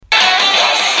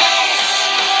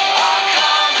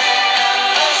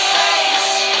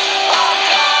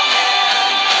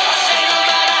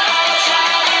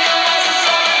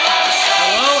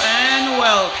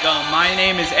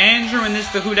name is Andrew, and this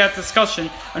is the Who Dat Discussion,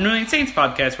 a New Orleans Saints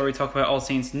podcast where we talk about all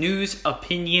Saints news,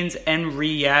 opinions, and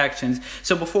reactions.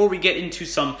 So before we get into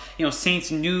some, Saints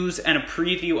news and a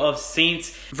preview of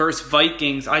Saints versus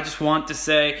Vikings, I just want to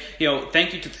say,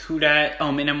 thank you to the Who Dat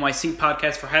and NYC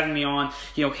podcast for having me on,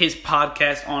 his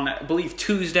podcast on, I believe,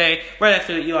 Tuesday, right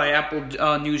after the Eli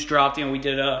Apple news dropped. We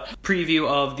did a preview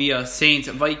of the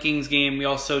Saints-Vikings game. We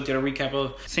also did a recap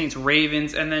of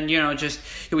Saints-Ravens, and then,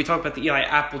 we talked about the Eli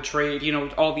Apple trade,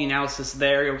 all the analysis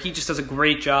there. He just does a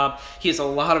great job. He has a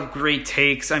lot of great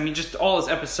takes. I mean, just all his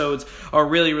episodes are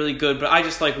really, really good, but I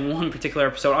just like one particular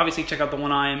episode. Obviously, check out the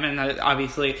one I am, and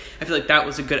obviously, I feel like that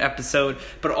was a good episode,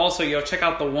 but also, check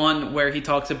out the one where he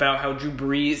talks about how Drew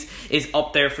Brees is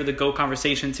up there for the GOAT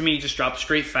conversation. To me, he just dropped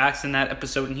straight facts in that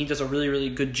episode, and he does a really, really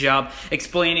good job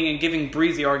explaining and giving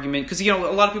Brees the argument, because, a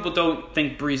lot of people don't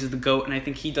think Brees is the GOAT, and I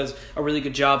think he does a really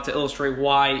good job to illustrate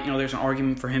why, there's an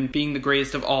argument for him being the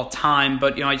greatest of all time.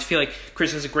 But, I just feel like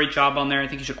Chris does a great job on there. I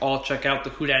think you should all check out the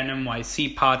Who Dat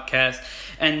NYC podcast.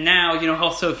 And now,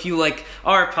 also, if you like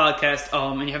our podcast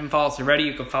and you haven't followed us already,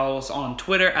 you can follow us on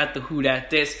Twitter at the Who Dat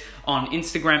Dis, on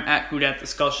Instagram at Who Dat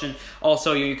Discussion.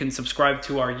 Also, you can subscribe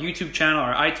to our YouTube channel,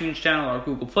 our iTunes channel, our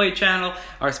Google Play channel,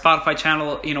 our Spotify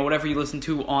channel, whatever you listen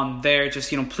to on there.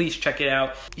 Just, please check it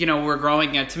out. We're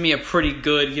growing at, to me, a pretty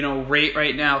good, rate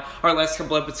right now. Our last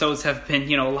couple episodes have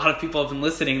been, a lot of people have been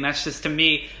listening. And that's just, to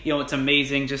me, it's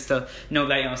amazing just to know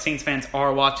that, Saints fans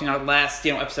are watching. Our last,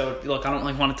 episode, look, I don't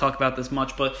really want to talk about this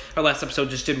much, but our last episode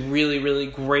just did really, really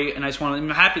great. And I'm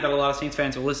happy that a lot of Saints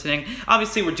fans are listening.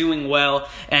 Obviously, we're doing well.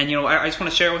 And, I just want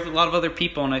to share with a lot of other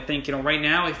people, and I think, right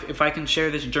now, if I can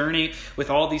share this journey with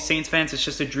all these Saints fans, it's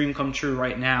just a dream come true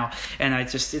right now, and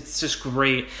it's just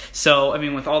great. So,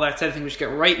 with all that said, I think we should get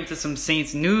right into some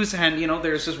Saints news, and,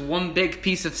 there's just one big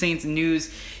piece of Saints news,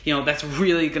 that's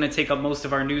really going to take up most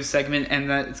of our news segment, and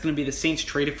that it's going to be the Saints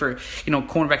traded for,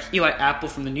 cornerback Eli Apple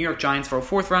from the New York Giants for a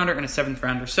 4th rounder and a 7th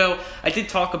rounder. So, I did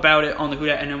talk about it on the Who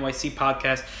Dat NYC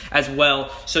podcast as well,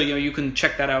 so, you can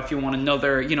check that out if you want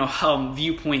another,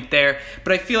 viewpoint there.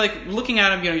 But I feel like looking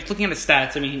at him, he's looking at his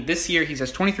stats. This year he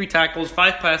has 23 tackles,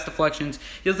 5 pass deflections.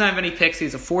 He doesn't have any picks. He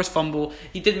has a forced fumble.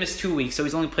 He did miss 2 weeks, so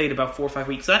he's only played about 4 or 5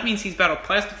 weeks. So that means he's about a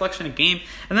pass deflection a game.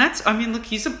 And that's, look,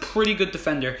 he's a pretty good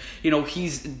defender.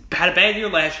 He's had a bad year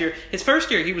last year. His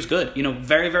first year, he was good.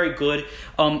 Very, very good.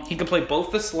 He can play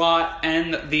both the slot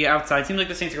and the outside. It seems like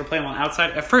the Saints are going to play him on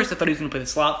outside. At first, I thought he was going to play the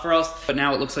slot for us, but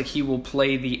now it looks like he will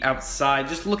play the outside.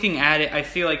 Just looking at it, I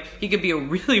feel like he could be a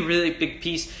really, really big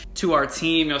piece to our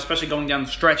team, especially going down the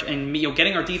stretch and,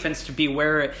 getting our defense to be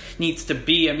where it needs to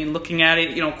be. Looking at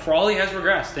it, Crawley has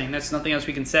regressed, and that's nothing else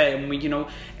we can say. And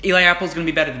Eli Apple's going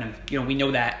to be better than him. We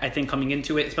know that, I think, coming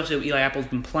into it, especially what Eli Apple's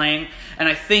been playing. And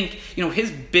I think,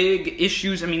 his big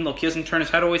issues, look, he doesn't turn his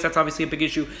head always. That's obviously a big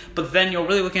issue. But then,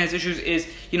 really looking at his issues is,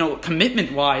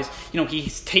 commitment-wise,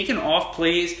 he's taken off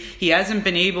plays. He hasn't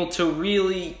been able to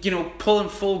really, pull in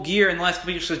full gear in the last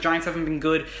couple of years because the Giants haven't been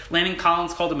good. Landon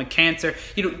Collins called him a cancer.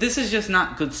 This is just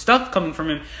not good stuff coming from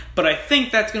him. But I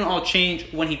think that's going to all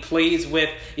change when he plays with,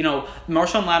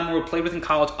 Marshawn Lattimore, who played with in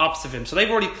college, opposite of him. So they've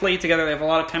already played together. They have a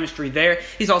lot of chemistry there.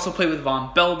 He's also played with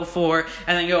Von Bell before.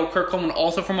 And then, Kirk Coleman,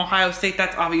 also from Ohio State.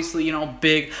 That's obviously,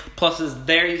 big pluses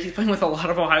there. He's playing with a lot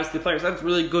of Ohio State players. That's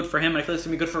really good for him. I feel it's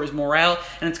going to be good for his morale.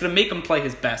 And it's going to make him play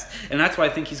his best. And that's why I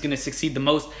think he's going to succeed the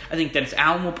most. I think Dennis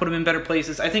Allen will put him in better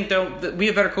places. I think we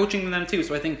have better coaching than them, too.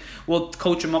 So I think we'll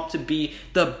coach him up to be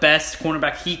the best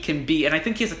cornerback he can be. And I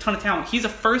think he has a ton of talent. He's a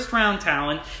first-round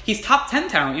talent. He's top 10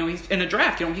 talent. He's in a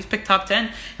draft. He's picked top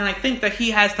 10. And I think that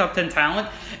he has top 10 talent.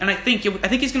 And I think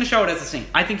he's going to show it as a Saint.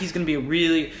 I think he's going to be a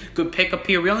really good pickup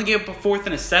here. We only gave up a 4th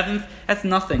and a 7th. That's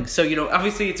nothing. So,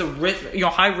 obviously it's a risk,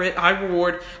 high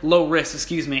reward, low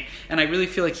risk, And I really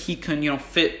feel like he can,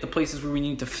 fit the places where we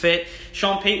need to fit.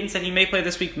 Sean Payton said he may play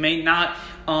this week, may not.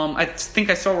 I think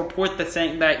I saw a report that's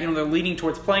saying that, they're leaning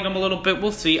towards playing him a little bit.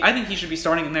 We'll see. I think he should be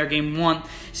starting in their game 1,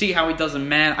 see how he does in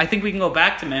man. I think we can go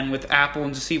back to man with Apple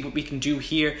and just see what we can do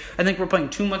here. I think we're playing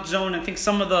too much zone. I think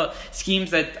some of the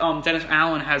schemes that Dennis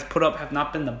Allen has put up have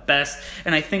not been the best,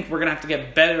 and I think we're going to have to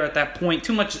get better at that point.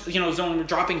 Too much, zone. We're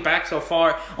dropping back so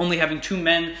far, only having 2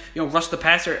 men, rush the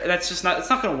passer. That's just not, it's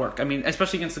not going to work.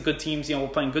 Especially against the good teams. We're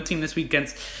playing good team this week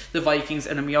against the Vikings,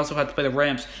 and then we also have to play the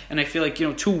Rams. And I feel like,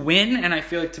 to win, and I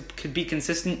feel like to be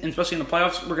consistent, especially in the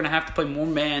playoffs, we're going to have to play more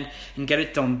man and get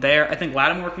it done there. I think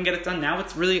Lattimore can get it done. Now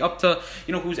it's really up to,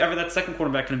 who's ever that second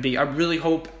quarterback going to be. I really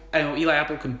hope I know Eli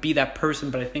Apple can be that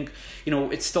person, but I think,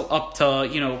 it's still up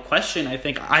to, question. I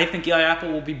think Eli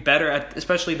Apple will be better at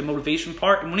especially the motivation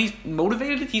part. And when he's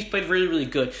motivated, he's played really, really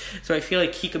good. So I feel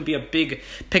like he can be a big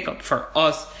pickup for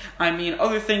us. I mean,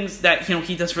 other things that,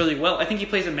 he does really well. I think he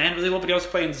plays a man really well, but he also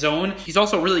plays in zone. He's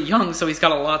also really young, so he's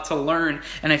got a lot to learn.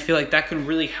 And I feel like that can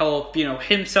really help,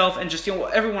 himself and just,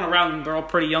 everyone around him. They're all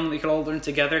pretty young. They could all learn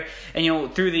together.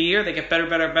 And, through the year, they get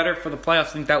better for the playoffs.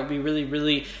 I think that would be really,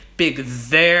 really big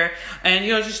there. And,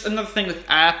 just another thing with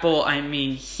Apple, I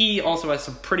mean, he also has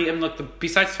some pretty,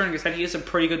 besides turning his head, he has some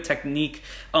pretty good technique,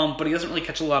 but he doesn't really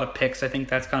catch a lot of picks. I think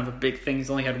that's kind of a big thing. He's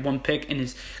only had one pick in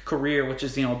his career, which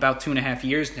is, about 2.5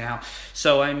 years now.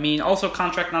 So, I mean, also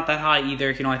contract not that high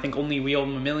either. I think only we owe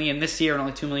him $1 million this year and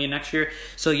only $2 million next year.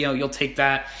 So, you'll take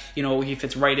that, if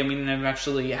it's right, and we didn't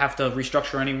actually have to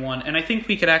restructure anyone. And I think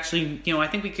we could actually,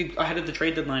 ahead of the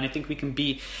trade deadline, I think we can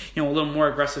be, a little more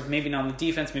aggressive, maybe not on the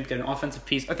defense, maybe get an offensive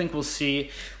piece. I think we'll see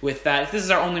with that. If this is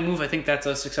our only move, I think that's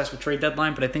a successful trade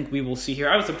deadline, but I think we will see here.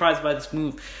 I was surprised by this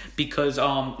move because,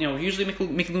 usually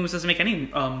Mickey Loomis doesn't make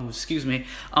any moves,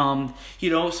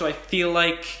 so I feel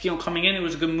like, coming in, it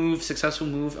was a good move, successful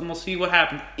move, and we'll see what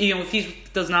happens. If he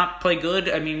does not play good,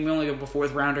 I mean, we only go for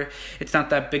 4th rounder, it's not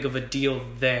that big of a deal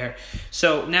there.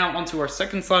 So now on to our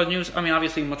second slot of news. I mean,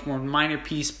 obviously a much more minor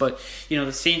piece, but,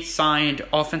 the Saints signed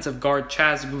offensive guard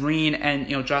Chaz Green, and,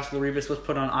 Josh Laribas was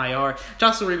put on IR.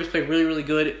 Josh Laribas played really, really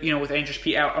good, with Andrews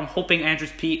Pete out. I'm hoping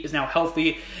Andrews Pete is now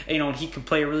healthy, and he can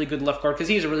play a really good left guard, because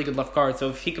he's a really good left guard, so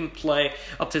if he can play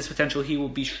up to his potential, he will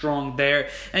be strong there.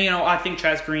 And, I think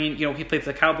Chaz Green, he played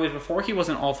for the Cowboys before. He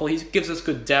wasn't awful. He gives us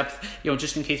good depth,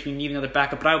 just in case we need another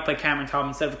backup. But I would play Cameron Todd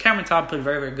instead of Cameron Todd. Played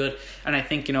very, very good. And I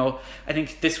think, I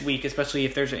think this week, especially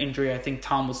if there's an injury, I think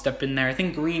Tom will step in there. I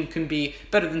think Green can be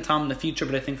better than Tom in the future,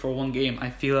 but I think for one game, I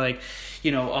feel like,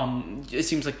 it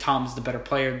seems like Tom's the better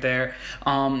player there.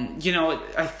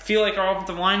 I feel like our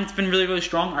offensive line has been really, really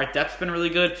strong. Our depth's been really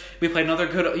good. We played another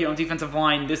good, defensive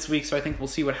line this week, so I think we'll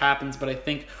see what happens. But I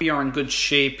think we are in good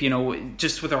shape,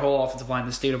 just with our whole offensive line,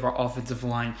 the state of our offensive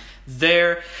line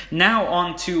there. Now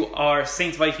on to our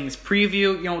Saints-Vikings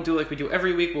preview. We'll do like we do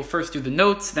every week. We'll first do the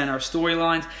notes, then our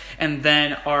storylines, and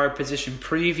then our position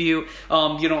preview.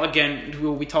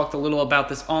 Again, we talked a little about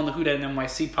this on the Who Dat and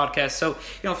NYC podcast, so,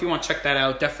 if you want to check that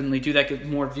out, definitely do that, get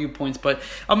more viewpoints. But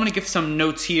I'm going to give some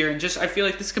notes here, and just I feel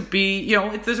like this could be,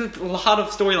 there's a lot of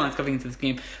storylines coming into this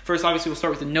game. First, obviously, we'll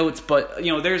start with the notes, but,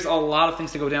 there's a lot of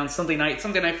things to go down. Sunday night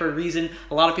for a reason.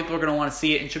 A lot of people are going to want to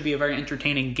see it. It should be a very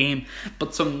entertaining game.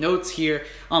 But some notes here,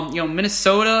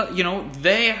 Minnesota,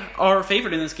 they are a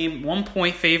favorite in this game,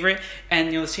 1-point favorite,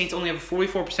 and, the Saints only have a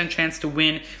 44% chance to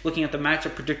win, looking at the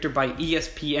matchup predictor by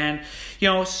ESPN.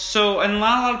 And a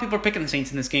lot of people are picking the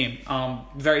Saints in this game.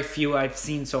 Very few I've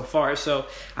seen so far. So,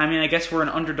 I guess we're an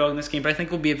underdog in this game, but I think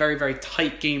it'll be a very, very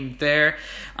tight game there.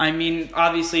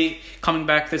 Obviously, coming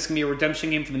back, this is going to be a redemption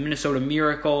game for the Minnesota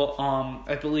Miracle.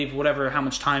 I believe how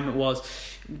much time it was,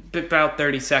 about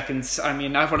 30 seconds. I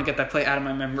want to get that play out of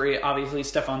my memory. Obviously,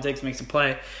 Stephon Diggs makes a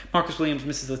play. Marcus Williams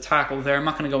misses the tackle there. I'm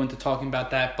not going to go into talking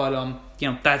about that, but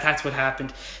that's what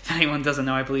happened. If anyone doesn't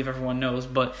know, I believe everyone knows,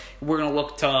 but we're going to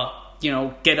look to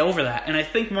get over that. And I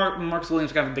think Marcus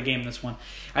Williams got a big game in this one.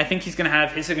 I think he's going to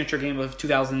have his signature game of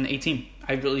 2018.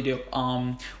 I really do.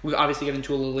 We'll obviously get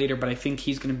into it a little later, but I think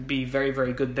he's going to be very,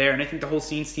 very good there. And I think the whole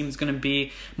Saints team is going to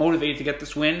be motivated to get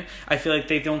this win. I feel like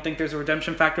they don't think there's a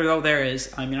redemption factor, though. There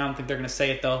is. I don't think they're going to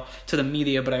say it, though, to the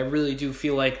media, but I really do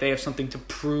feel like they have something to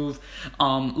prove.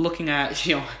 Looking at,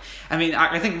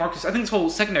 I think this whole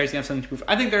secondary is going to have something to prove.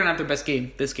 I think they're going to have their best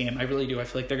game this game. I really do. I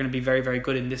feel like they're going to be very, very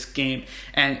good in this game,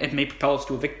 and it may propel us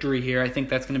to a victory here. I think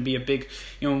that's going to be a big,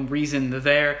 reason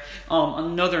there.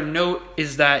 Another note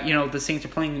is that, the Saints are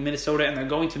playing in Minnesota, and they're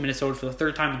going to Minnesota for the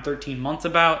third time in 13 months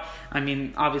about.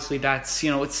 Obviously that's,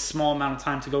 it's a small amount of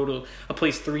time to go to a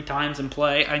place 3 times and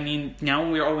play. Now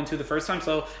we were 0-2 the first time,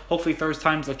 so hopefully third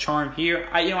time's a charm here.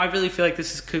 I really feel like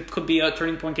this could be a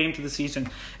turning point game to the season.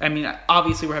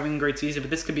 Obviously we're having a great season, but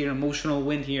this could be an emotional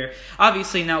win here.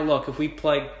 Obviously, now look, if we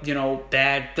play,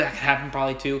 bad, that could happen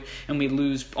probably too, and we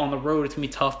lose on the road, it's going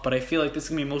to be tough, but I feel like this is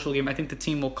going to be an emotional game. I think the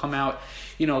team will come out,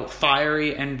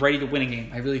 fiery and ready to win a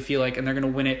game. I really feel like, and they're going to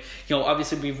win it.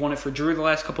 Obviously we've won it for Drew the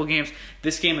last couple of games.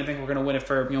 This game, I think we're going to win it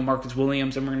for, Marcus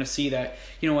Williams, and we're going to see that,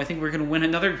 I think we're going to win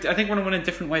a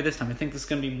different way this time. I think this is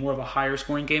going to be more of a higher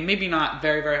scoring game. Maybe not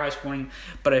very, very high scoring,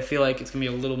 but I feel like it's going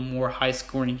to be a little more high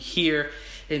scoring here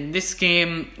in this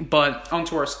game. But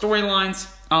onto our storylines.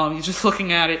 You're just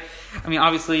looking at it. I mean,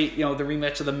 obviously, the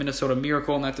rematch of the Minnesota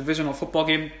Miracle in that divisional football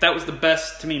game, that was the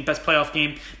best playoff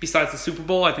game besides the Super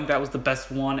Bowl. I think that was the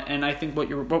best one. And I think what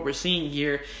we're seeing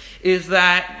here is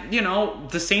that,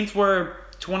 the Saints were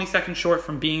 20 seconds short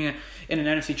from being in an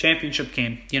NFC Championship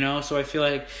game, So I feel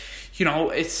like,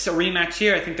 it's a rematch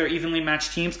here. I think they're evenly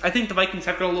matched teams. I think the Vikings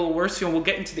have got a little worse. We'll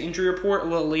get into the injury report a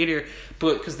little later,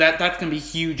 but because that's going to be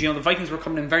huge. The Vikings were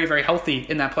coming in very, very healthy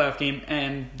in that playoff game,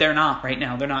 and they're not right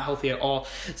now. They're not healthy at all.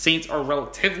 Saints are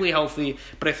relatively healthy,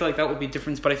 but I feel like that would be a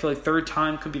difference. But I feel like third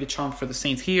time could be the charm for the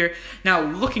Saints here. Now,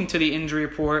 looking to the injury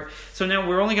report. So now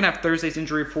we're only going to have Thursday's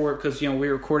injury report because,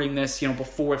 we're recording this,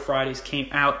 before Friday's came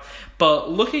out.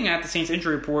 But looking at the Saints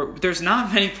injury report, there's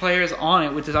not many players on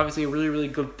it, which is obviously a really, really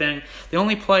good thing. The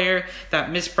only player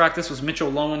that missed practice was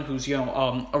Mitchell Lowen, who's,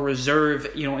 a reserve,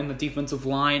 in the defensive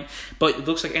line. But it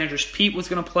looks like Andrews Pete was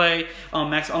going to play.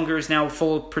 Max Unger is now a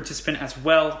full participant as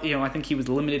well. I think he was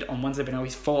limited on Wednesday, but now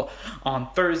he's full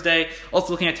on Thursday.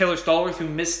 Also looking at Taylor Stallworth, who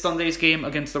missed Sunday's game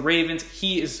against the Ravens.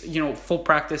 He is, full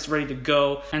practice, ready to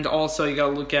go. And also you got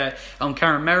to look at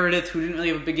Karen Meredith, who didn't really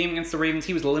have a big game against the Ravens.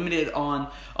 He was limited on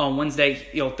Wednesday.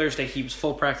 Thursday he was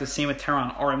full practice. Same with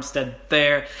Teron Armstead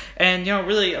there. And,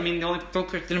 really, I mean, the only player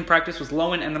that didn't practice was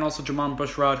Lowen, and then also Jamon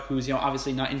Bushrod, who's,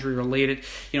 obviously not injury related.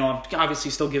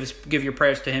 Obviously still give your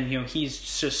prayers to him.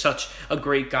 He's just such a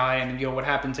great guy, and, what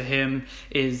happened to him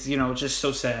is, just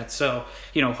so sad. So,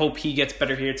 hope he gets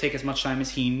better here, take as much time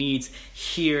as he needs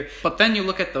here. But then you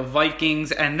look at the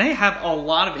Vikings, and they have a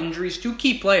lot of injuries to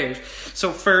key players.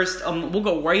 So first, we'll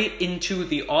go right into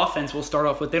the offense. We'll start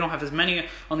off with, they don't have as many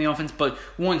on the offense, but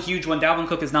one huge one, Dalvin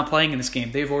Cook is not playing in this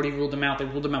game. They've already ruled him out. They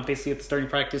ruled him out basically at the starting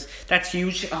practice. That's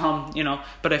huge,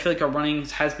 but I feel like our running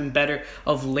has been better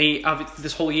of late.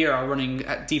 This whole year, our running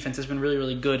defense has been really,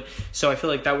 really good. So I feel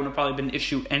like that would have probably been an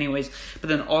issue anyways. But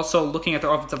then also looking at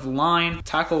their offensive line,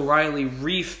 tackle Riley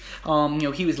Reif,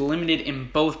 he was limited in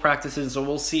both practices, so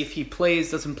we'll see if he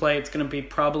plays, doesn't play. It's going to be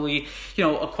probably,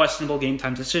 a questionable game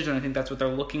time decision. I think that's what they're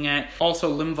looking at.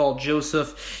 Also, Linval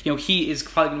Joseph, he is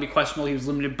probably going to be questionable. He was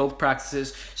limited both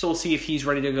practices, so we'll see if he's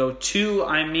ready to go too.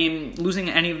 I mean, losing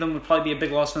any of them would probably be a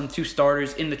big loss for them. Two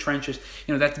starters in the trenches,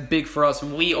 that's big for us,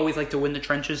 and we always like to win the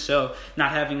trenches, so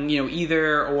not having,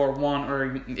 either or one,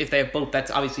 or if they have both,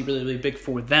 that's obviously really, really big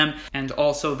for them. And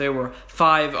also, there were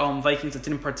 5 Vikings that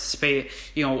didn't participate,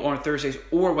 on Thursday's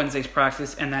or Wednesday's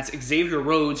practice, and that's Xavier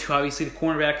Rhodes, who obviously the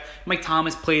cornerback, Mike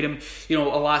Thomas played him, a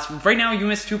lot. Right now, you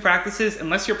miss 2 practices,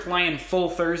 unless you're playing full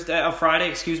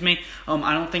Friday,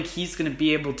 I don't think he's going to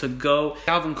be able to go.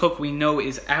 Dalvin Cook, we know,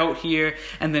 is out here.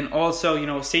 And then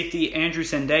also, safety Andrew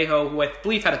Sendejo, who I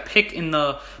believe had a pick in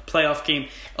the playoff game.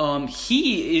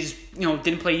 He is,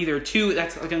 didn't play either too.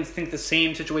 That's, again, I think the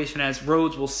same situation as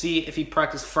Rhodes. We'll see if he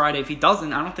practiced Friday. If he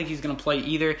doesn't, I don't think he's going to play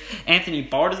either. Anthony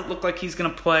Barr doesn't look like he's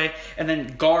going to play. And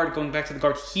then guard, going back to the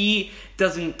guard, he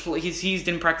doesn't play. He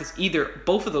didn't practice either,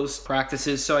 both of those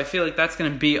practices. So I feel like that's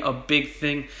going to be a big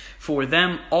thing for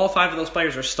them. All 5 of those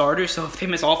players are starters, so if they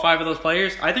miss all 5 of those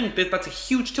players, I think that's a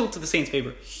huge tilt to the Saints'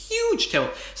 favor. Huge tilt.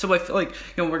 So I feel like,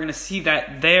 we're going to see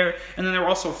that there. And then there were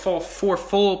also 4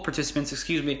 full participants,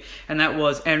 and that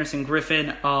was Anderson Griffin,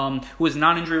 who is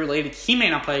non-injury related. He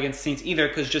may not play against the Saints either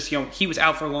because just, he was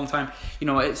out for a long time,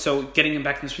 so getting him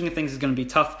back in the swing of things is going to be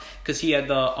tough because he had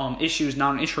the issues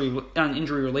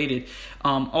non-injury related.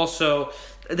 Also,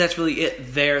 that's really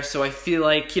it there. So I feel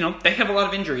like, they have a lot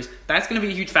of injuries. That's going to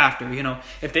be a huge factor.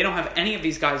 If they don't have any of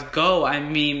these guys go, I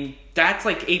mean, that's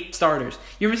like 8 starters.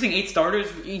 You're missing 8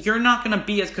 starters. You're not going to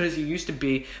be as good as you used to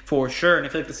be for sure. And I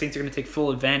feel like the Saints are going to take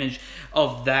full advantage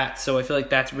of that. So I feel like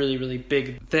that's really, really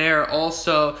big there.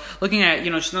 Also, looking at,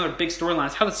 just another big storyline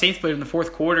is how the Saints played in the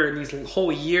fourth quarter in this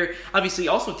whole year. Obviously,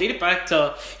 also dated back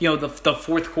to, the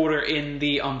fourth quarter in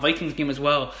the Vikings game as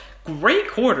well. Great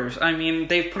quarters. I mean,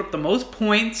 they've put up the most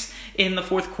points in the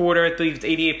fourth quarter. I believe it's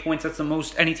 88 points. That's the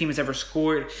most any team has ever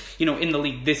scored, in the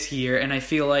league this year. And I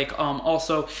feel like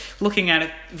also looking at it,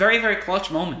 very, very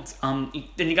clutch moments. And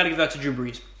you got to give that to Drew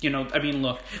Brees.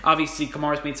 Look, obviously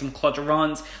Kamara's made some clutch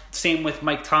runs. Same with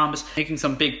Mike Thomas making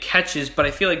some big catches. But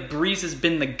I feel like Brees has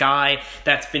been the guy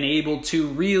that's been able to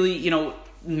really,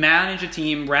 manage a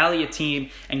team, rally a team,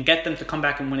 and get them to come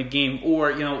back and win a game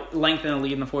or, lengthen a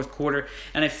lead in the fourth quarter.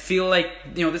 And I feel like,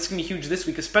 this is going to be huge this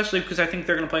week, especially because I think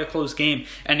they're going to play a close game.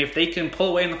 And if they can pull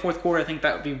away in the fourth quarter, I think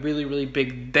that would be really, really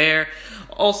big there.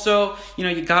 Also,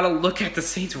 you got to look at the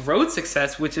Saints' road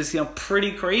success, which is,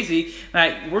 pretty crazy.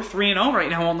 That we're 3-0 right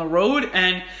now on the road.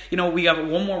 And, we have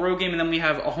one more road game and then we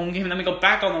have a home game and then we go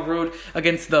back on the road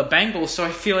against the Bengals. So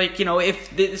I feel like,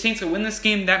 if the Saints could win this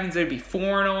game, that means they'd be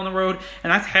 4-0 on the road. And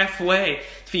and that's halfway.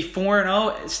 To be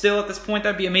 4-0 still at this point,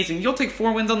 that'd be amazing. You'll take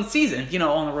 4 wins on the season,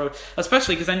 on the road,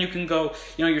 especially because then you can go,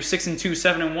 you're 6-2,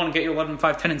 7-1, get your 11-5,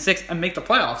 10-6, and make the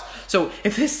playoffs. So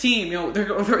if this team,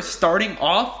 they're starting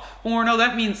off 4-0,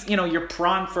 that means, you're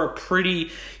primed for a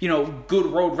pretty, good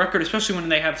road record, especially when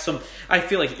they have some, I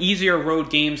feel like, easier road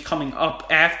games coming up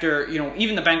after,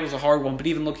 even the Bengals a hard one, but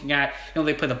even looking at,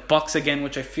 they play the Bucs again,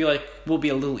 which I feel like will be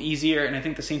a little easier, and I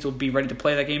think the Saints will be ready to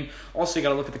play that game. Also, you got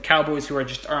to look at the Cowboys, who are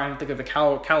I don't think of the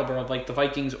caliber of, like, the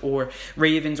Vikings or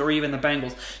Ravens or even the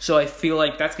Bengals. So I feel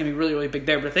like that's going to be really, really big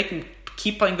there, but if they can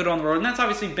keep playing good on the road, and that's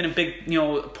obviously been a big,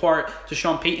 part to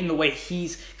Sean Payton, the way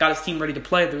he's got his team ready to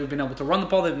play. They've been able to run the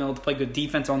ball, they've been able to play good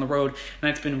defense on the road, and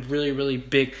that's been really, really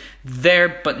big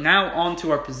there. But now on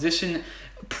to our position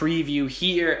preview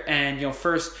here, and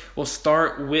first we'll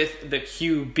start with the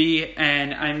QB.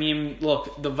 And I mean,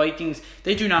 look, the Vikings,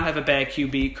 they do not have a bad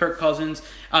QB. Kirk Cousins,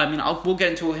 we'll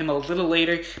get into him a little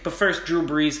later, but first, Drew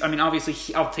Brees.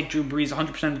 Obviously, I'll take Drew Brees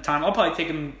 100% of the time. I'll probably take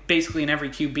him basically in every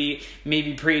QB,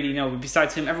 maybe Brady,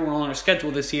 besides him, everyone on our schedule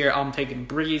this year, I'm taking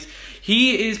Brees.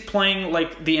 He is playing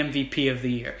like the MVP of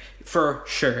the year, for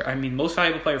sure. Most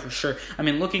valuable player for sure.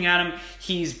 Looking at him,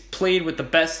 he's played with the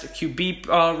best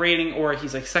QB rating, or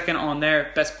he's like second on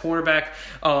there, best quarterback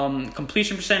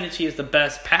completion percentage. He has the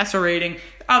best passer rating.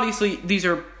 Obviously, these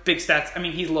are big stats.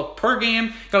 He's looked per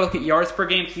game. Got to look at yards per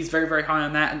game. He's very, very high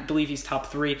on that. I believe he's top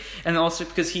 3. And also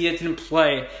because he didn't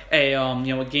play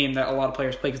a game that a lot of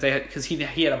players play because he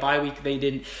had a bye week. They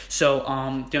didn't. So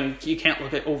you can't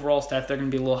look at overall stats. They're going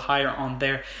to be a little higher on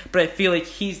there. But I feel like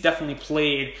he's definitely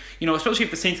played. Especially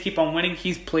if the Saints keep on winning,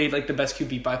 he's played like the best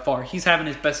QB by far. He's having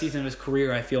his best season of his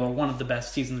career. I feel, or one of the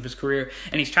best seasons of his career.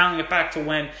 And he's channeling it back to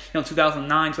when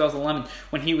 2009, 2011,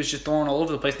 when he was just throwing all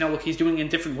over the place. Now look, he's doing it in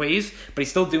different ways, but he's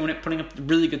still doing it, putting up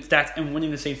really good stats and winning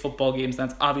the same football games.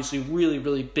 That's obviously really,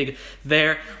 really big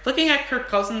there. Looking at Kirk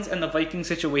Cousins and the Vikings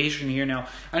situation here now,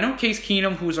 I know Case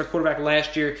Keenum, who was our quarterback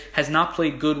last year, has not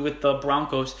played good with the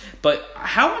Broncos, but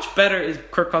how much better is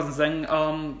Kirk Cousins than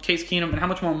Case Keenum, and how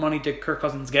much more money did Kirk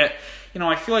Cousins get?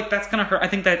 I feel like that's going to hurt. I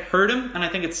think that hurt him, and I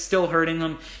think it's still hurting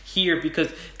them here because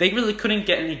they really couldn't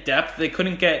get any depth. They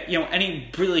couldn't get, any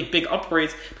really big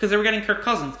upgrades because they were getting Kirk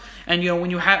Cousins. And, when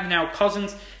you have now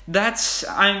Cousins, that's,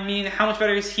 how much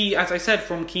better is he, as I said,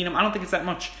 from Keenum? I don't think it's that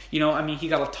much. He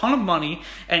got a ton of money,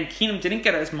 and Keenum didn't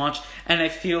get as much, and I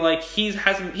feel like he's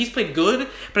played good,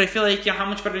 but I feel like, how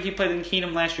much better did he play than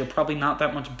Keenum last year? Probably not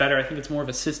that much better. I think it's more of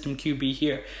a system QB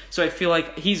here. So I feel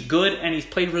like he's good, and he's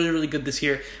played really, really good this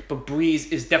year, but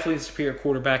Brees is definitely the superior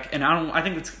quarterback, and I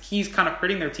think he's kind of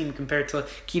hurting their team compared to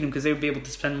Keenum because they would be able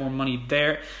to spend more money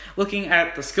there. Looking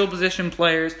at the skill position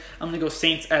players, I'm going to go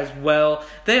Saints as well.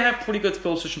 They have pretty good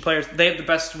skill position players. They have the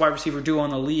best wide receiver duo in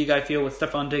the league, I feel, with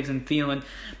Stephon Diggs and Thielen.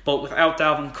 But without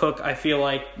Dalvin Cook, I feel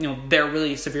like, they're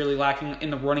really severely lacking in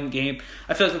the running game.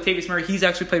 I feel like Latavius Murray, he's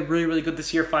actually played really, really good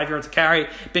this year, 5 yards a carry,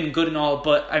 been good and all,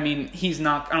 but, he's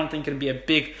not, I don't think, going to be a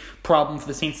big problem for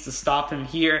the Saints to stop him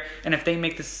here. And if they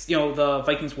make this, the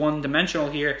Vikings one-dimensional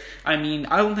here, I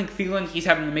don't think Thielen, he's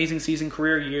having an amazing season,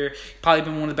 career year, probably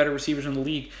been one of the better receivers in the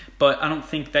league, but I don't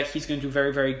think that he's going to do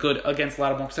very, very good against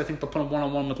Lattimore because I think they'll put him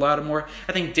one-on-one with Lattimore.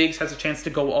 I think Diggs has a chance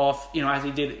to go off, as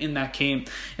he did in that game,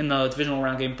 in the divisional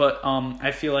round game, but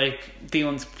I feel like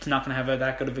Thielen's not going to have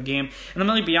that good of a game. And then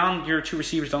really beyond, your two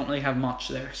receivers don't really have much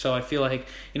there. So I feel like,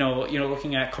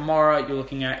 looking at Kamara, you're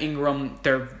looking at Ingram,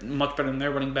 they're much better than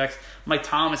their running backs. Mike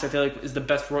Thomas, I feel like, is the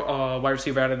best wide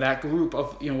receiver out of that group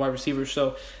of wide receivers.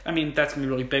 So that's going to be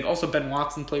really big. Also, Ben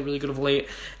Watson played really good of late,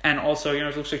 and also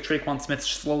it looks like Traquan Smith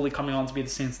slowly coming on to be the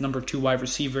Saints' number 2 wide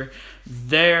receiver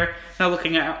there. Now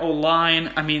looking at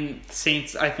O-line,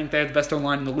 Saints, I think they have the best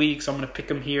O-line in the league, so I'm going to pick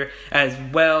them here as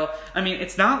well.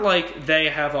 it's not like they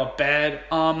have a bad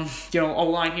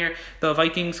O-line here, the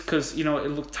Vikings, because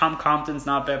Tom Compton's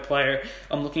not a bad player.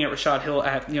 I'm looking at Rashad Hill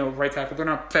at right tackle. They're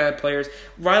not bad players.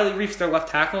 Riley Reif's their left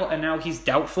tackle, and now he's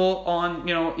doubtful on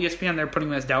ESPN. They're putting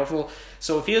him as doubtful.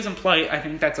 So if he doesn't play, I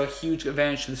think that's a huge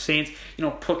advantage to the Saints.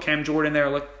 Put Cam Jordan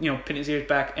there, pin his ears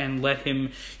back and let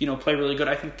him play really good.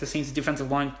 I think the Saints'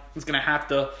 defensive line is going to have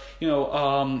to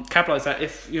capitalize that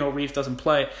if Reif doesn't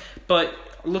play. But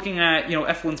looking at,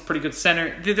 Eflin's pretty good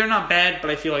center. They're not bad, but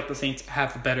I feel like the Saints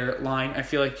have a better line. I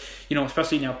feel like,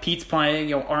 especially now Pete's playing,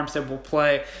 Armstead will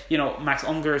play. Max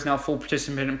Unger is now full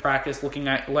participant in practice. Looking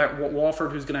at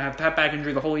Walford, who's going to have that back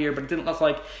injury the whole year, but it didn't look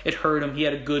like it hurt him. He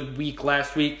had a good week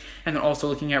last week. And then also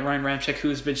looking at Ryan Ramczyk,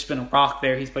 who's just been a rock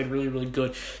there. He's played really, really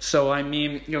good. So,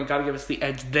 got to give us the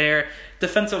edge there.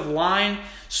 Defensive line.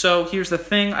 So here's the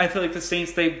thing. I feel like the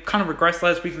Saints, they kind of regressed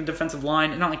last week in the defensive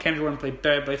line. Not like Cam Jordan played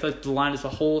bad, but I feel like the line as a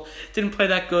whole didn't play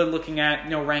that good looking at,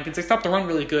 rankings. They stopped the run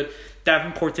really good.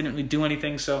 Davenport didn't really do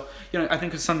anything, so I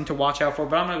think it's something to watch out for.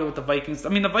 But I'm gonna go with the Vikings. I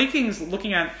mean, the Vikings,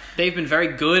 looking at, they've been very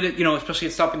good, especially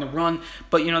at stopping the run.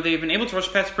 But they've been able to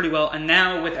rush pass pretty well. And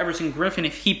now with Everson Griffin,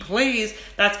 if he plays,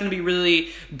 that's gonna be really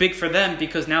big for them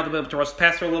because now they'll be able to rush the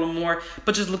passer a little more.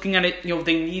 But just looking at it,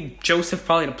 they need Joseph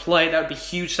probably to play. That would be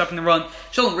huge, stopping the run.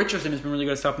 Sheldon Richardson has been really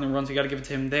good at stopping the run, so you got to give it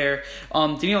to him there.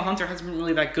 Danielle Hunter hasn't been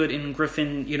really that good in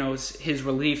Griffin, his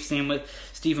relief. Same with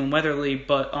Stephen Weatherly,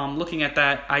 but looking at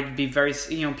that, I'd be very,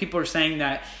 people are saying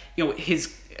that,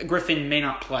 his Griffin may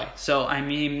not play. So, I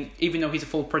mean, even though he's a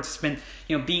full participant,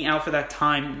 being out for that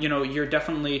time, you're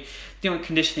definitely,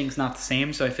 conditioning's not the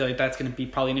same. So I feel like that's going to be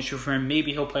probably an issue for him.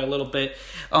 Maybe he'll play a little bit.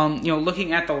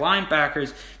 Looking at the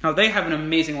linebackers, now they have an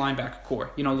amazing linebacker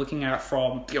core. Looking at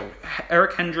from,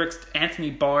 Eric Hendricks, Anthony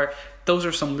Barr, those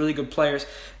are some really good players.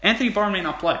 Anthony Barr may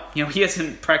not play. He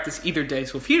hasn't practiced either day.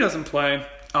 So if he doesn't play,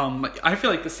 I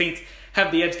feel like the Saints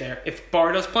have the edge there. If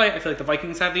Barr does play, I feel like the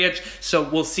Vikings have the edge. So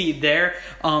we'll see there.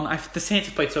 The Saints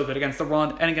have played so good against the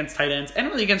run and against tight ends and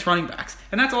really against running backs.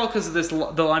 And that's all because of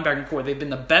the linebacker core. They've been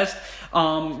the best,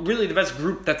 really the best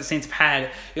group that the Saints have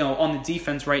had, on the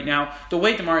defense right now. The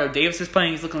way Demario Davis is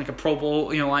playing, he's looking like a Pro Bowl,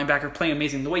 linebacker, playing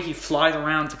amazing. The way he flies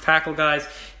around to tackle guys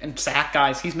and sack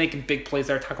guys, he's making big plays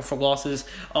there, tackle for losses.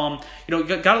 You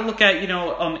got to look at,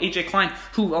 AJ Klein,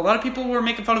 who a lot of people were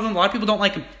making fun of him. A lot of people don't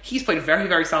like him. He's played very,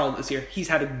 very solid this year. He's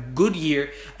had a good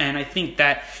year, and I think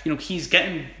that, he's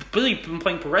really been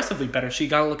playing progressively better. So you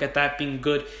got to look at that being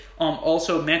good.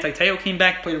 Also, Manti Te'o came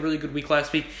back, played a really good week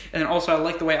last week. And then also, I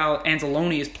like the way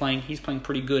Anzalone is playing. He's playing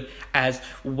pretty good as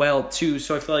well, too.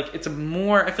 So I feel like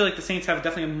I feel like the Saints have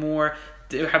definitely more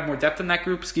depth in that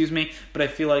group, but I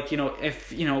feel like,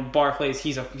 if, Barr plays,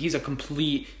 he's a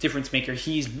complete difference maker.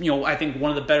 He's, I think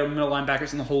one of the better middle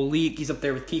linebackers in the whole league. He's up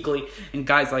there with Kuechly and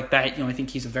guys like that. I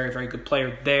think he's a very, very good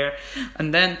player there.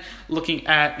 And then looking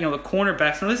at, the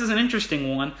cornerbacks, now this is an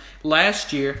interesting one.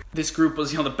 Last year, this group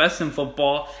was, the best in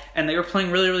football, and they were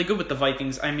playing really, really good with the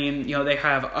Vikings. I mean, they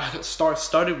have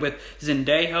started with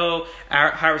Zendejo,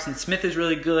 Harrison Smith is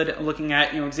really good. Looking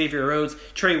at, Xavier Rhodes,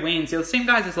 Trey Waynes, the same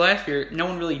guys as last year. No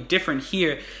one really different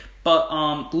here.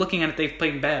 But looking at it, they've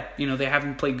played bad. They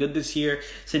haven't played good this year.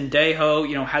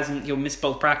 Zendejo, hasn't missed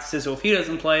both practices. So if he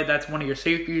doesn't play, that's one of your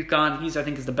safeties gone. I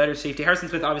think is the better safety. Harrison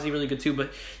Smith obviously really good too,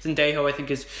 but Zendejo I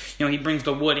think is he brings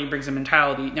the wood, he brings the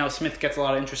mentality. Now Smith gets a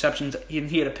lot of interceptions.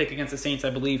 He had a pick against the Saints, I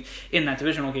believe, in that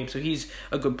divisional game. So he's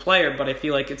a good player, but I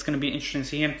feel like it's going to be interesting to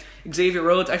see him. Xavier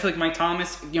Rhodes, I feel like Mike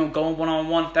Thomas, going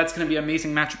 1-on-1, that's going to be an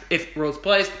amazing matchup if Rhodes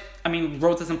plays. I mean,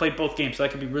 Rhodes hasn't played both games, so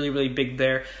that could be really, really big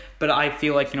there. But I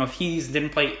feel like, if he didn't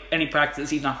play any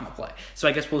practices, he's not going to play. So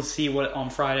I guess we'll see what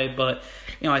on Friday. But,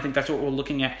 I think that's what we're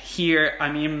looking at here.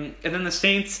 I mean, and then the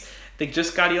Saints, they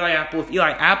just got Eli Apple. If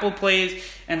Eli Apple plays,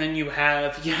 and then you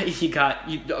have,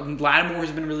 Lattimore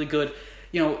has been really good.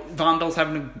 Von Bell's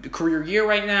having a career year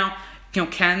right now.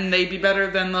 Can they be better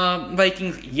than the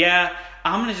Vikings? Yeah.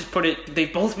 I'm going to just put it,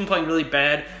 they've both been playing really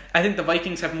bad. I think the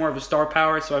Vikings have more of a star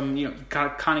power, so I'm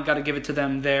kind of got to give it to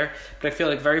them there. But I feel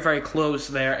like very, very close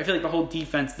there. I feel like the whole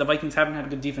defense, the Vikings haven't had a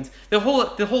good defense. The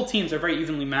whole teams are very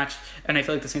evenly matched, and I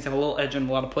feel like the Saints have a little edge in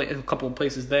a couple of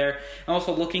places there. And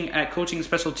also looking at coaching and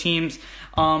special teams,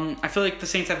 I feel like the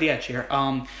Saints have the edge here.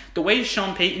 The way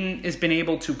Sean Payton has been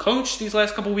able to coach these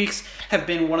last couple of weeks have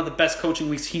been one of the best coaching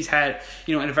weeks he's had,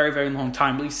 in a very, very long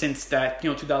time, at least since that,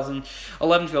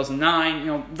 2011,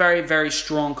 2009, very, very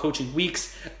strong coaching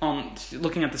weeks.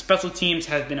 Looking at the special teams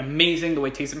has been amazing. The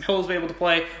way Taysom Hill has been able to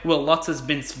play. Will Lutz has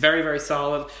been very, very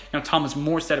solid. Thomas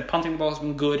Morstead at punting the ball has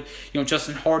been good.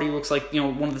 Justin Hardy looks like,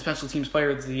 one of the special teams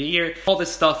players of the year. All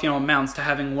this stuff, amounts to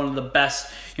having one of the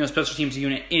best, special teams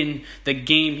unit in the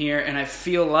game here. And I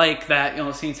feel like that,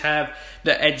 the Saints have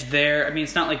the edge there. I mean,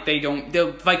 it's not like they don't.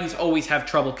 The Vikings always have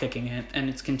trouble kicking it. And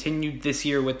it's continued this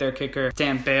year with their kicker,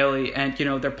 Dan Bailey. And,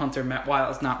 their punter, Matt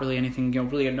Wild, is not really anything,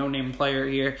 really a no-name player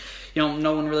here. No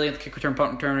one really at the kick return,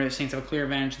 punt return. The Saints have a clear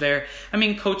advantage there. I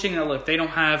mean, coaching, look, they don't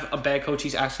have a bad coach.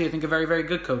 He's actually, I think, a very, very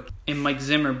good coach in Mike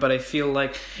Zimmer. But I feel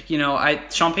like,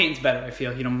 Sean Payton's better. I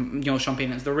feel, Sean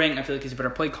Payton has the ring. I feel like he's a better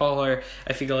play caller.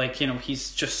 I feel like,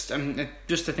 he's just, I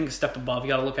think a step above. You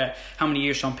got to look at how many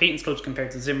years Sean Payton's coached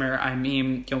compared to Zimmer. I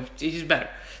mean, he's better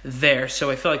there. So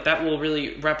I feel like that will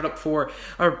really wrap it up for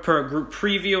our group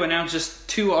preview. And now just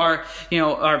to our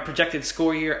projected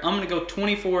score here. I'm going to go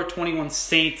 24-21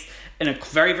 Saints in a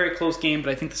very, very close game, but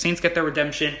I think the Saints get their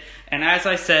redemption, And as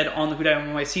I said on the Who Dat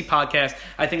NYC podcast,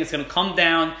 I think it's going to come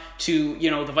down to,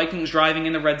 the Vikings driving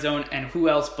in the red zone, and who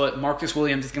else but Marcus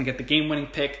Williams is going to get the game-winning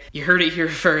pick. You heard it here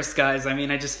first, guys. I mean,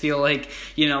 I just feel like,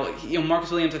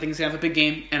 Marcus Williams, I think, is going to have a big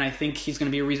game, and I think he's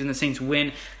going to be a reason the Saints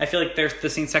win. I feel like the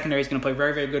Saints secondary is going to play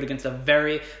very, very good against a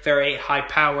very, very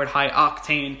high-powered,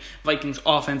 high-octane Vikings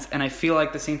offense, and I feel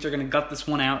like the Saints are going to gut this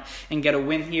one out and get a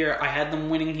win here. I had them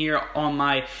winning here on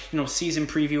my, season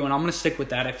preview, and I'm going to stick with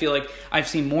that. I feel like I've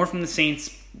seen more from the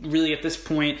Saints really at this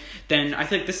point then. I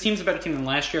feel like this team's a better team than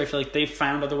last year. I feel like they've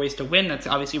found other ways to win. That's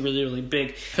obviously really, really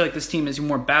big. I feel like this team is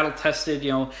more battle tested,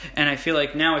 and I feel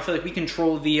like now we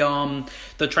control the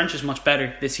trenches much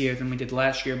better this year than we did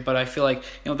last year. But I feel like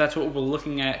that's what we're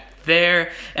looking at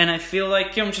there, and I feel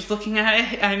like I'm just looking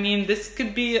at it. I mean, this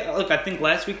could be I think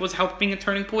last week was helping a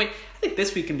turning point. I think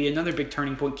this week can be another big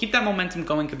turning point. Keep that momentum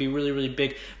going, could be really, really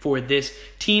big for this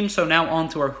team. So now on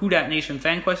to our Who Dat Nation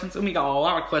fan questions, and we got a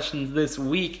lot of questions this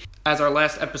week, as our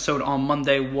last episode on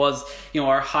Monday was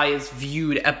our highest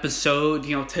viewed episode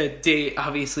to date.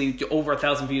 Obviously over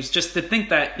 1,000 views. Just to think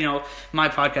that my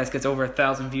podcast gets over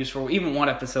 1,000 views for even one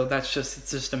episode, it's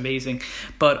just amazing.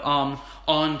 But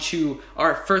on to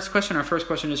our first question. Our first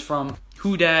question is from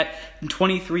Who Dat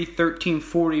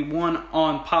 231341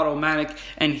 on Podomatic,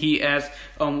 and he asked,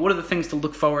 what are the things to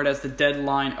look forward as the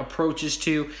deadline approaches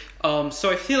to?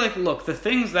 So I feel like, the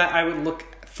things that I would look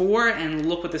for and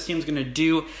look what this team's going to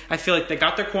do. I feel like they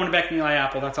got their cornerback Eli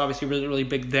Apple. That's obviously really, really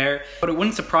big there. But it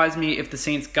wouldn't surprise me if the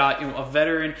Saints got a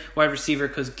veteran wide receiver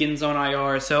because Ginn's on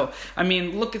IR. So, I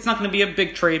mean, it's not going to be a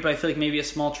big trade, but I feel like maybe a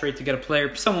small trade to get a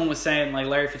player. Someone was saying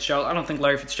Larry Fitzgerald. I don't think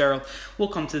Larry Fitzgerald will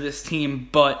come to this team,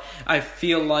 but I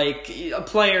feel like a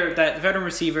player, that veteran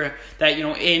receiver that,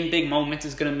 in big moments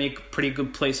is going to make pretty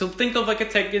good plays. So think of a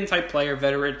Ted Ginn type player,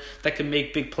 veteran, that can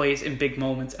make big plays in big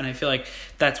moments, and I feel like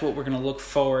that's what we're going to look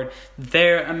forward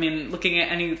there. I mean, looking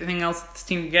at anything else this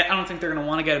team can get, I don't think they're going to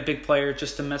want to get a big player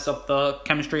just to mess up the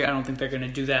chemistry. I don't think they're going to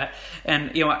do that.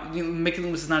 And, Mickey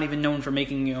Loomis is not even known for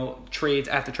making, trades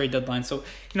at the trade deadline. So,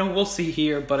 we'll see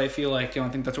here, but I feel like, I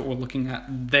think that's what we're looking at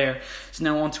there. So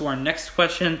now on to our next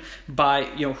question by,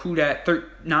 Who Dat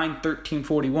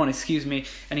 91341, excuse me.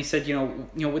 And he said,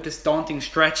 with this daunting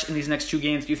stretch in these next two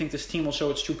games, do you think this team will show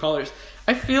its true colors?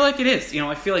 I feel like it is.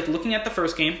 I feel like looking at the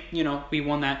first game, we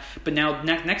won that. But now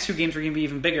next two games are going to be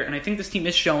even bigger. And I think this team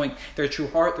is showing their true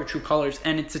heart, their true colors.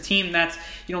 And it's a team that's,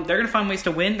 they're going to find ways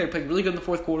to win. They're playing really good in the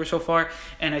fourth quarter so far.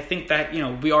 And I think that,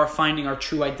 we are finding our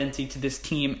true identity to this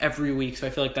team every week. So I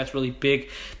feel like that's really big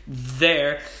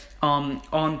there.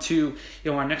 On to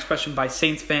our next question by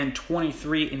Saints fan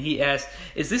 23, and he asked,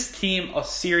 is this team a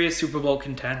serious Super Bowl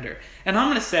contender? And I'm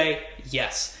going to say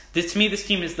yes. To me, this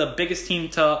team is the biggest team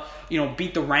to,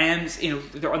 beat the Rams.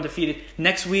 They're undefeated.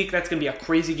 Next week, that's going to be a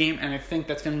crazy game, and I think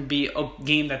that's going to be a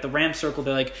game that the Rams circle.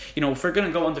 They're like, if we're going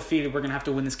to go undefeated, we're going to have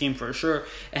to win this game for sure.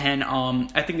 And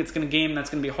I think it's going to be a game that's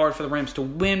going to be hard for the Rams to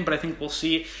win, but I think we'll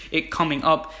see it coming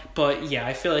up. But yeah,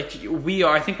 I feel like we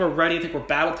are. I think we're ready. I think we're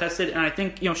battle tested, and I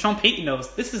think Sean Payton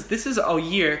knows this is a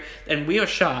year, and we are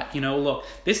shot. Look,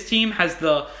 this team has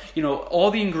the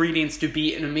all the ingredients to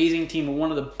be an amazing team and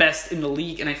one of the best in the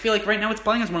league, and I feel like right now it's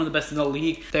playing as one of the best in the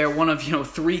league. They're one of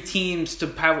three teams to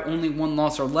have only one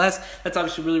loss or less. That's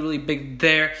obviously really, really big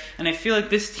there. And I feel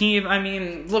like this team, I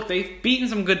mean, look, they've beaten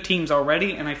some good teams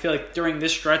already, and I feel like during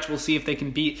this stretch we'll see if they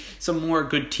can beat some more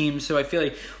good teams. So I feel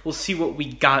like we'll see what we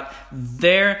got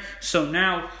there. So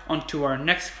now on to our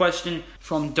next question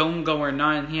from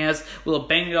Domegoer9. He has, will a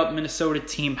banged up Minnesota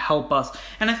team help us?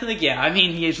 And I feel like,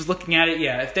 he's just looking at it,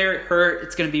 if they're hurt,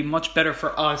 it's going to be much better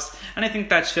for us. And I think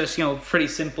that's just, pretty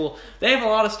simple. They have a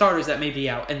lot of starters that may be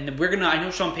out, and I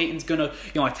know Sean Payton's going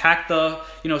to, attack the,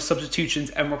 substitutions,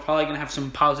 and we're probably going to have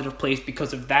some positive plays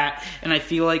because of that. And I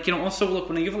feel like, also, look,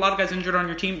 when you have a lot of guys injured on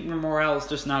your team, your morale is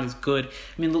just not as good.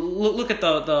 I mean, look at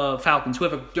the Falcons, who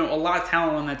have a lot of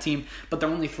talent on that team, but they're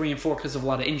only 3-4 because of a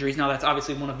lot of injuries. Now, that's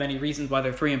obviously one of many reasons why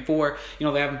they're 3-4. They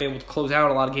haven't been able to close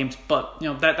out a lot of games, but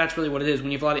that's really what it is.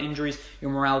 When you have a lot of injuries,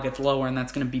 your morale gets lower, and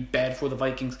that's going to be bad for the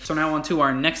Vikings. So now on to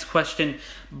our next question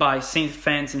by Saints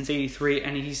fan since 83,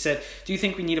 and he said, do you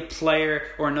think we need a player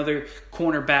or another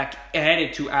cornerback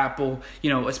added to Apple,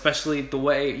 especially the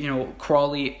way,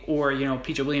 Crawley or,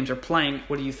 PJ Williams are playing?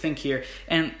 What do you think here?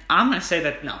 And I'm going to say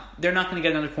that no, they're not going to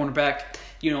get another cornerback.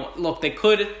 Look, they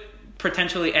could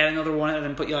potentially add another one and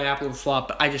then put Eli Apple in the slot,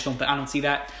 but I don't see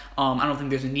that. I don't think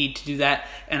there's a need to do that,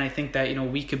 and I think that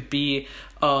we could be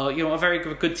a very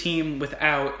good team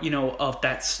without, of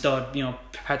that stud,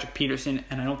 Patrick Peterson,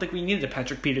 and I don't think we needed a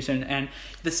Patrick Peterson. And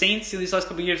the Saints, these last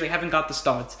couple of years, they haven't got the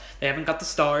studs. They haven't got the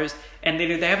stars, and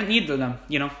they haven't needed them.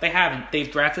 They haven't. They've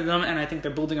drafted them, and I think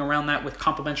they're building around that with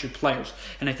complementary players.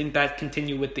 And I think that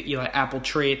continue with the Eli Apple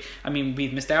trade. I mean,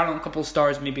 we've missed out on a couple of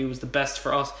stars. Maybe it was the best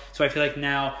for us. So I feel like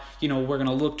now, we're going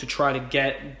to look to try to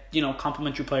get,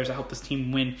 complementary players that help this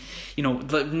team win,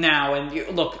 now.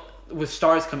 And look, with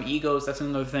stars come egos. That's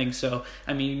another thing. So,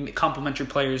 I mean, complementary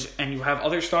players, and you have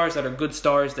other stars that are good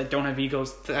stars that don't have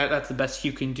egos. That's the best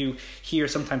you can do here.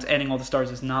 Sometimes adding all the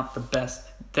stars is not the best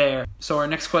there. So our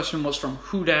next question was from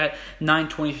Hudat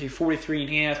 92343, and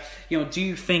he asked, do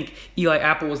you think Eli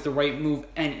Apple was the right move?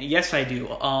 And yes, I do.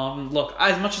 Look,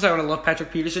 as much as I would have loved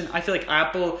Patrick Peterson, I feel like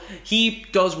Apple, he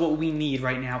does what we need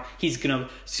right now. He's gonna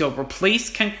replace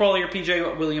Ken Crawley or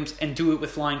PJ Williams and do it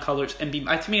with flying colors. And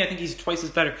to me, I think he's twice as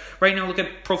better. Right now, look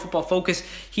at Pro Football Focus.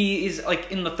 He is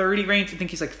like in the 30 range. I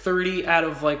think he's like 30 out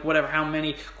of like whatever how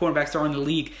many quarterbacks are in the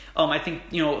league. I think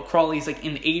Crawley's like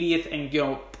in the 80th, and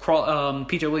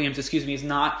PJ Williams, is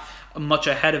not much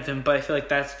ahead of him, but I feel like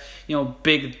that's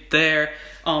big there.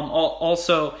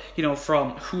 Also,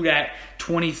 from Hudat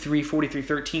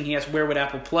 234313, he asked, where would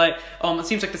Apple play? It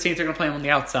seems like the Saints are going to play him on the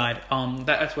outside.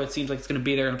 That's what it seems like it's going to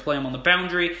be. They're going to play him on the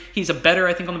boundary. He's a better,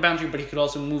 I think, on the boundary, but he could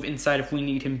also move inside if we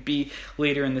need him be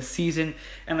later in the season.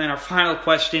 And then our final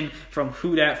question from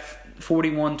Hudat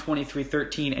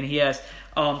 412313, and he asked,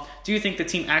 do you think the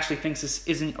team actually thinks this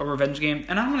isn't a revenge game?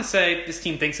 And I'm going to say this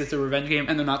team thinks it's a revenge game,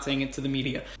 and they're not saying it to the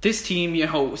media. This team,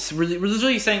 is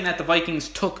really saying that the Vikings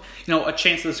took, a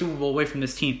chance of the Super Bowl away from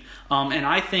this team. And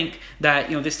I think that,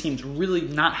 this team's really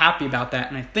not happy about that.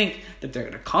 And I think that they're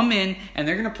going to come in and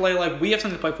they're going to play like we have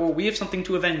something to play for. We have something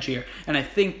to avenge here. And I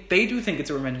think they do think it's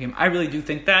a revenge game. I really do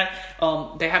think that.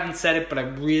 They haven't said it, but I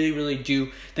really, really do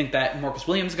think that Marcus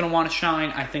Williams is going to want to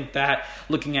shine. I think that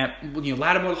looking at,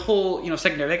 Lattimore, the whole,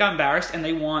 secondary, they got embarrassed and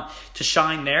they want to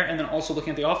shine there. And then also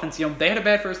looking at the offense, they had a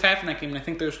bad first half in that game, and I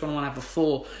think they're just going to want to have a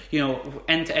full,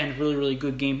 end-to-end, really, really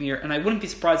good game here. And I wouldn't be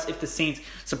surprised if the Saints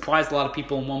surprised a lot of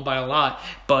people and won by a lot.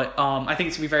 But I think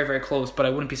it's going to be very, very close. But I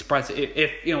wouldn't be surprised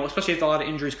if especially if a lot of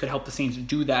injuries could help the Saints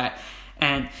do that.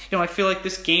 And, I feel like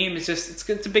this game is just,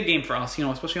 it's a big game for us,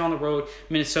 especially on the road,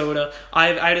 Minnesota. I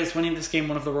had us winning this game,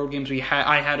 one of the road games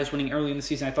I had us winning early in the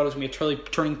season. I thought it was going to be a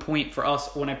turning point for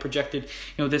us when I projected,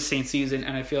 this Saints season.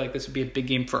 And I feel like this would be a big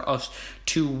game for us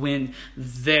to win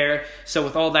there. So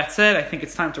with all that said, I think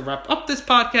it's time to wrap up this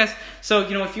podcast. So,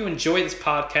 if you enjoy this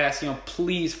podcast,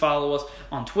 please follow us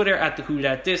on Twitter at the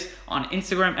WhoDatDis, on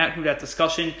Instagram at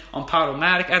WhoDatDiscussion, on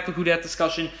Podomatic at the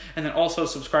WhoDatDiscussion, and then also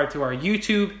subscribe to our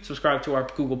YouTube, subscribe to our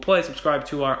Google Play, subscribe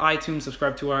to our iTunes,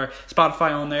 subscribe to our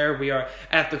Spotify on there. We are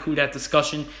at the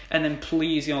WhoDatDiscussion, and then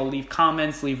please, leave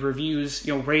comments, leave reviews,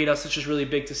 rate us. It's just really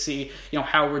big to see,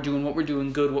 how we're doing, what we're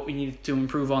doing good, what we need to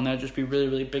improve on. That just be really,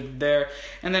 really big there.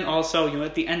 And then also,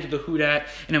 at the end of the WhoDat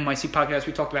and NYC podcast,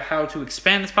 we talked about how to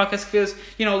expand this podcast because,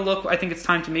 look, I think it's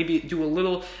time to maybe do a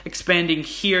little expanding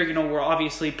here. We're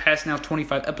obviously past now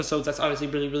 25 episodes. That's obviously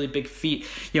really, really big feat,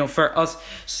 for us.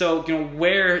 So,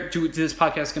 where is this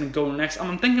podcast going to go next?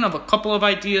 I'm thinking of a couple of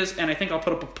ideas, and I think I'll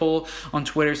put up a poll on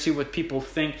Twitter, see what people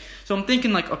think. So I'm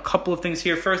thinking like a couple of things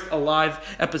here. First, a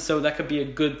live episode. That could be a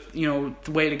good,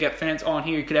 way to get fans on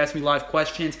here. You could ask me live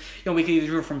questions. We could either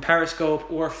do it from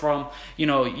Periscope or from,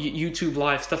 YouTube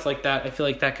live, stuff like that. I feel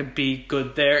like that could be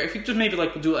good there. If you just maybe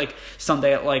do it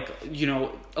Sunday at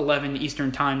 11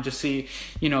 Eastern time, just see,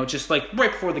 just right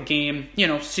before the game,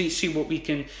 see what we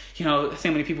can, see how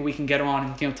many people we can get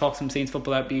on and, talk some Saints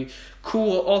football. That'd be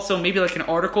cool. Also, maybe an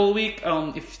article a week,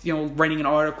 if, writing an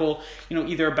article,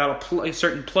 either about a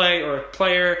certain play or a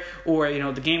player or,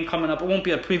 the game coming up. It won't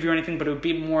be a preview or anything, but it would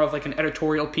be more of an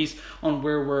editorial piece on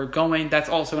where we're going. That's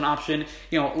also an option.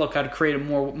 Look, I'd create a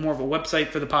more of a website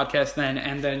for the podcast then,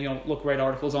 and then, write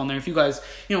articles on there. If you guys,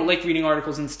 like reading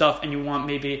articles and stuff and you want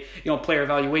maybe, player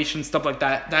evaluation, stuff like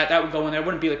that would go in there. It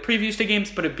wouldn't be previews to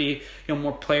games, but it'd be,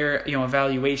 more player,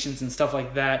 evaluations and stuff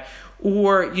like that.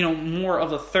 Or, more of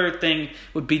the third thing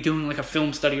would be doing a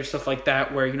film study or stuff like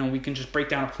that where, we can just break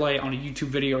down a play on a YouTube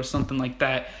video or something like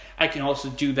that. I can also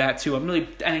do that too. I'm really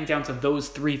adding down to those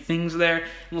three things there, and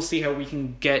we'll see how we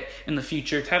can get in the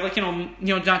future to have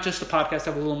not just a podcast,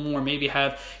 have a little more, maybe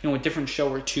have, a different show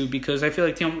or two, because I feel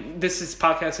like, this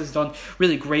podcast has done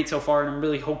really great so far, and I'm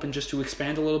really hoping just to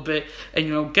expand a little bit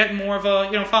and, get more of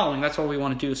a, following. That's all we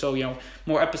want to do. So,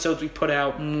 more episodes we put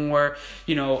out, more,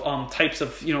 types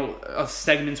of, of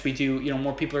segments we do,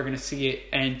 more people are going to see it,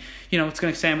 and, it's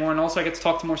going to expand more. And also I get to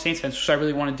talk to more Saints fans, which I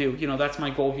really want to do. That's my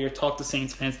goal here, talk to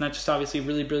Saints fans. And that's just obviously a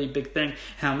really, really big thing.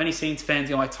 How many Saints fans,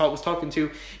 I was talking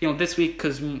to, this week,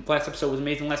 because last episode was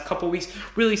amazing, last couple of weeks,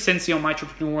 really since, my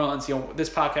trip to New Orleans, this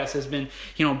podcast has been,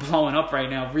 blowing up right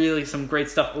now. Really some great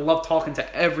stuff. I love talking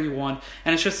to everyone.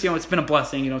 And it's just, it's been a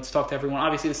blessing, to talk to everyone.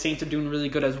 Obviously, the Saints are doing really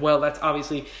good as well. That's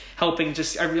obviously helping.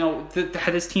 Just,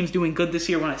 this team's doing good this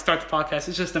year. When I start the podcast,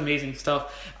 it's just amazing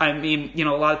stuff. I mean,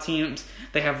 a lot of teams,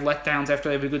 they have letdowns after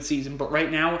they have a good season. But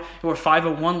right now, we're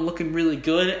 5-1, looking really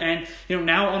good. And,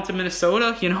 now on to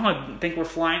Minnesota. I think we're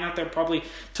flying out there probably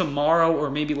tomorrow or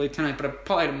maybe late tonight, but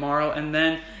probably tomorrow. And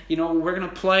then, we're going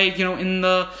to play, in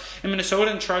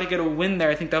Minnesota and try to get a win there.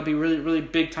 I think that'll be really, really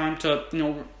big time to,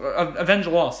 avenge a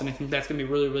loss. And I think that's going to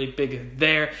be really, really big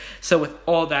there. So with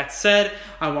all that said,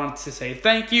 I wanted to say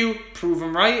thank you, prove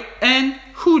them right, and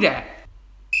who dat?